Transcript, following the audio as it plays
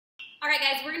All right,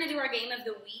 guys, we're going to do our game of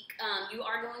the week. You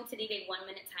are going to need a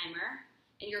 1-minute timer,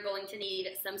 and you're going to need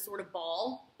some sort of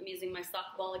ball. I'm using my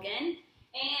softball again,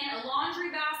 and a laundry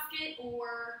basket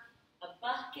or a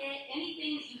bucket,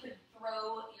 anything that you could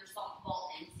throw your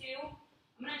softball into.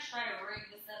 I'm going to try to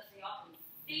rig this up so y'all can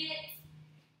see it.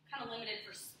 Kind of limited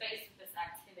for space with this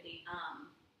activity. I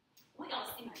want y'all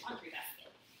to see my laundry basket.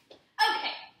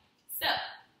 Okay, so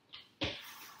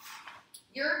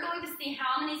you're going to see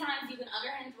how many times you can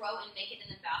underhand throw and make it in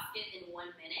the basket in 1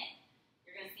 minute.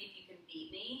 You're going to see if you can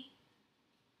beat me.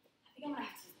 I think I'm going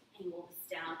to have to angle this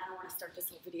down. I don't want to start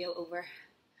this whole video over.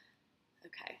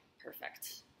 Okay,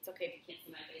 perfect. It's okay if you can't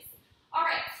see my face. All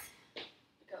right,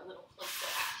 go a little closer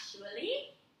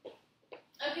actually.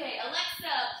 Okay,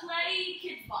 Alexa, play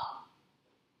Kids Bop.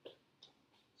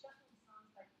 Shuffling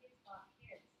songs by Kids Bop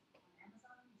Kids on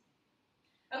Amazon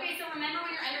Music. Okay, so remember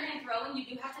when you're underhand throwing, you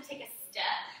do have to take a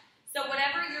step. So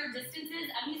whatever your distance is,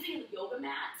 I'm using a yoga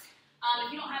mat. If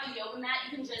you don't have a yoga mat,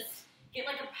 you can just get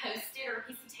like a Post-it or a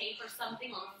piece of tape or something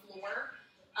on the floor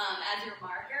as your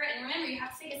marker. And remember, you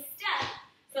have to take a step.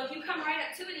 So if you come right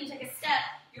up to it and you take a step,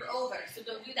 you're over. So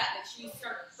don't do that, but you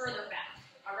start further back.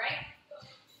 All right?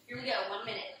 Here we go, 1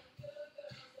 minute.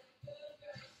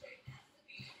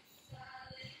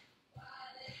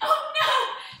 Oh no!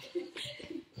 It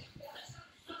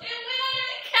went under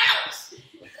the couch!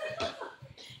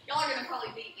 Y'all are gonna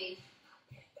probably beat me.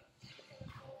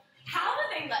 How do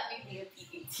they let me be a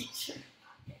PE teacher?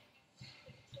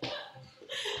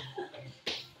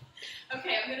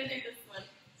 Okay, I'm gonna do this one.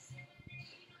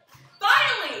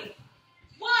 Finally!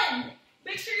 1.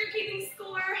 Make sure you're keeping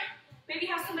score. Maybe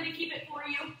have somebody keep it for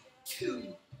you.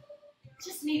 2.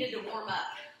 Just needed to warm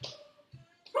up.